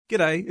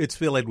G'day, it's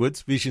Phil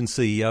Edwards, Vision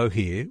CEO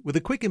here, with a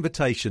quick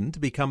invitation to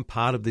become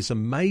part of this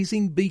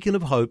amazing beacon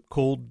of hope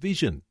called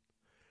Vision.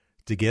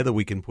 Together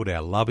we can put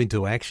our love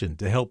into action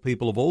to help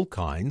people of all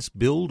kinds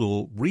build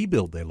or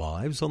rebuild their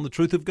lives on the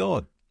truth of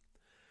God.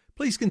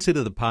 Please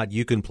consider the part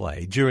you can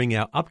play during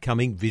our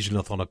upcoming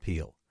Visionathon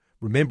appeal,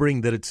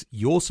 remembering that it's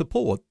your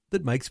support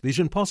that makes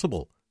Vision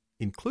possible,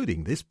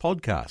 including this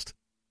podcast.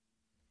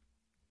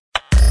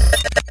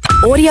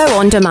 Audio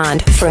on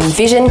demand from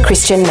Vision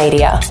Christian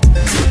Media.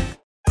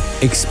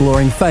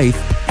 Exploring faith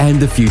and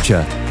the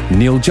future.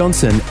 Neil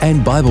Johnson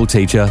and Bible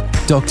teacher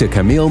Dr.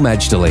 Kameel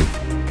Majdali.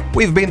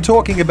 We've been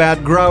talking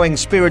about growing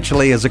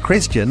spiritually as a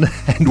Christian,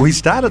 and we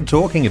started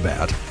talking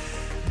about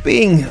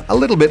being a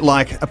little bit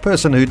like a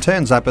person who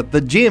turns up at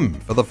the gym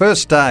for the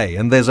first day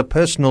and there's a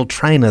personal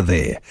trainer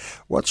there.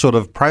 What sort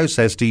of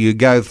process do you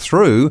go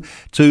through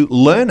to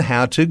learn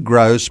how to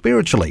grow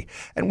spiritually?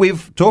 And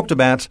we've talked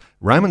about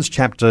Romans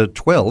chapter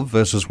 12,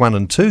 verses 1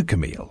 and 2,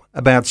 Kameel,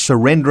 about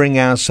surrendering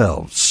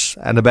ourselves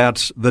and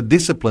about the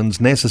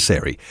disciplines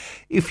necessary.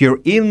 If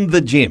you're in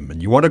the gym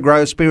and you want to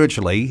grow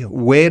spiritually,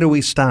 where do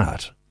we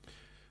start?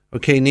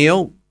 Okay,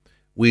 Neil,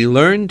 we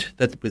learned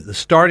that the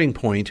starting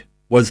point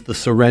was the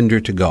surrender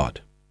to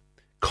God,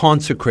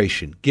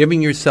 consecration, giving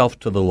yourself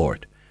to the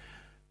Lord.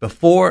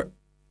 Before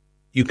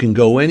you can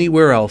go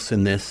anywhere else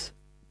in this,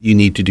 you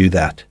need to do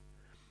that.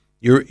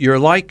 You're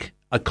like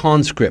a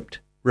conscript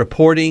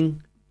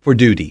reporting for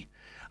duty.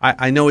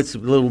 I know it's a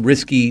little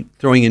risky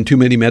throwing in too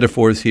many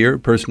metaphors here,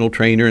 personal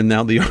trainer and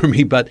now the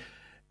army, but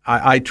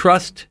I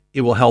trust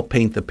it will help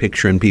paint the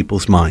picture in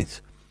people's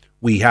minds.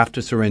 We have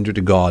to surrender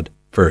to God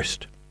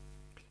first.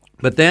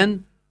 But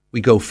then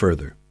we go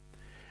further.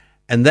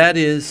 And that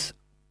is,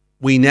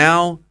 we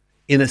now,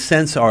 in a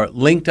sense, are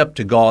linked up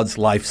to God's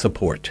life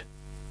support.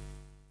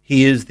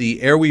 He is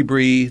the air we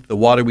breathe, the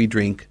water we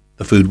drink,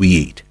 the food we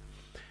eat.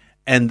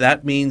 And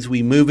that means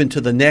we move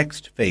into the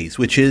next phase,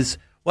 which is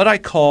what I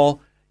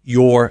call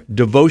your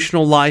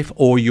devotional life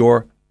or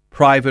your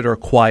private or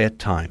quiet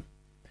time.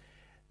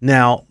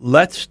 Now,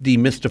 let's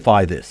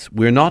demystify this.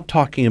 We're not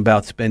talking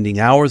about spending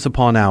hours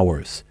upon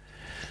hours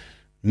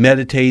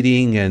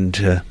meditating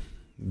and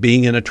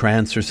being in a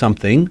trance or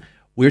something.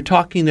 We're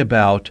talking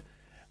about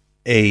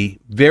a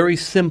very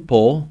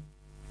simple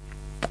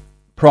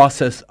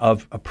process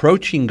of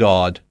approaching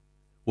God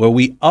where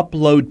we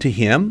upload to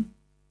Him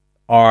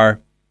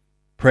our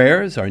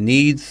prayers, our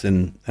needs,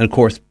 and of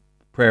course,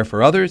 prayer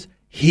for others.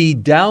 He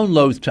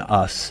downloads to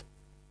us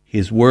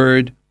His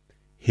Word,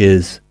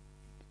 His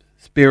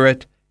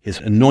Spirit, His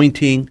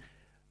anointing,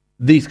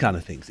 these kind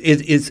of things.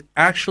 It is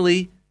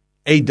actually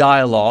a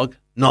dialogue,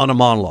 not a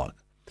monologue.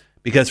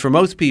 Because for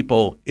most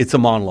people, it's a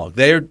monologue.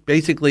 They're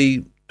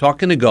basically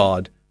talking to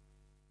God,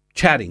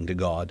 chatting to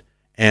God,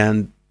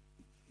 and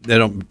they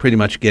don't pretty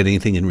much get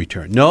anything in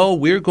return. No,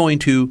 we're going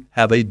to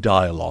have a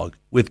dialogue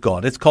with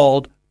God. It's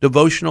called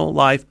devotional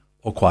life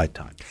or quiet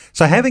time.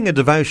 So having a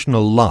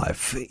devotional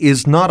life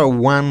is not a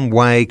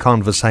one-way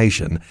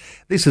conversation.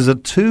 This is a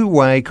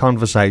two-way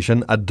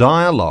conversation, a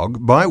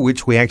dialogue by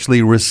which we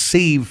actually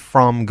receive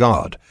from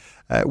God.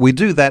 We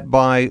do that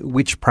by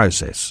which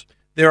process?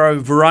 There are a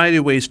variety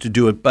of ways to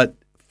do it, but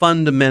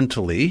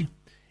fundamentally,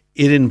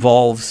 it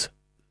involves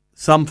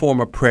some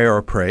form of prayer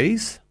or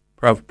praise,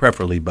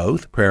 preferably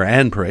both, prayer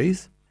and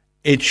praise.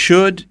 It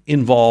should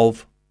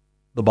involve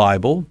the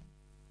Bible.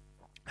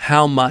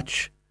 How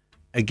much,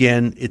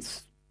 again,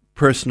 it's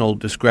personal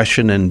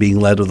discretion and being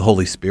led of the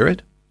Holy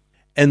Spirit.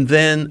 And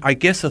then I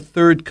guess a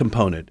third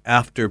component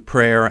after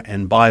prayer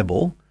and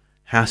Bible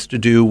has to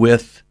do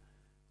with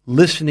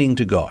listening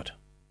to God.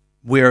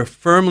 We're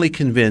firmly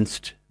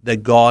convinced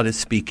that God is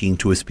speaking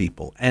to His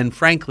people, and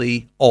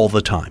frankly, all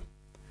the time.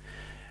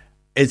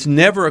 It's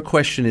never a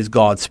question, is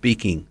God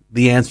speaking?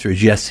 The answer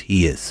is yes,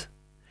 He is.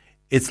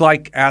 It's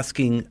like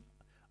asking,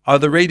 are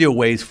the radio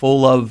waves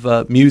full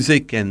of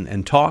music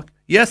and talk?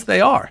 Yes,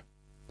 they are.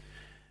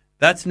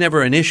 That's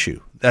never an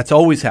issue. That's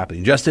always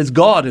happening, just as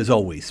God is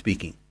always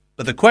speaking.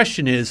 But the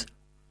question is,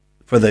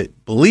 for the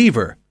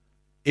believer,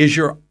 is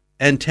your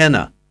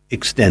antenna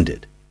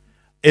extended?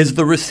 Is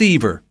the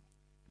receiver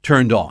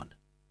turned on?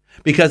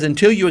 Because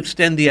until you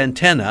extend the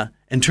antenna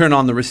and turn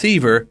on the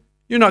receiver,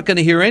 you're not going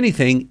to hear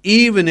anything,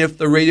 even if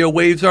the radio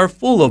waves are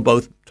full of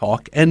both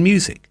talk and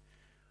music.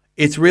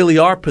 It's really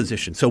our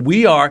position. So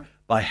we are,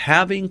 by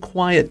having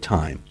quiet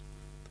time,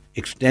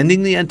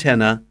 extending the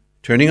antenna,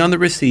 turning on the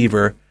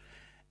receiver,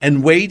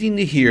 and waiting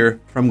to hear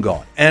from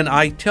God. And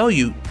I tell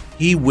you,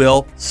 He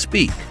will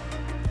speak.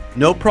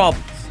 No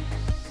problems.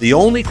 The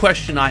only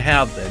question I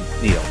have then,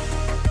 Neil,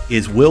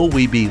 is will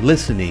we be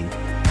listening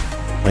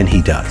when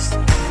He does?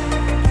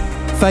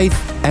 Faith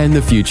and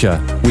the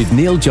Future with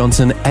Neil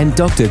Johnson and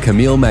Dr.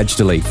 Kameel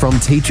Majdali from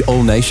Teach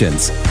All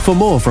Nations. For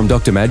more from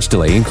Dr.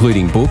 Majdali,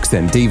 including books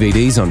and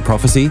DVDs on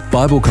prophecy,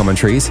 Bible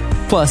commentaries,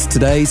 plus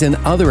today's and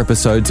other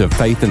episodes of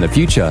Faith and the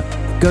Future,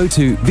 go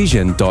to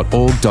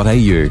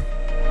vision.org.au.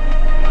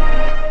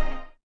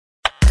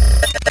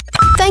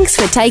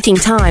 Thanks for taking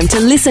time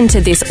to listen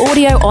to this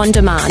audio on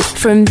demand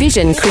from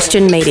Vision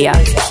Christian Media.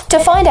 To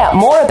find out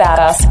more about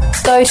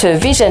us, go to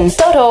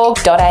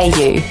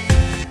vision.org.au.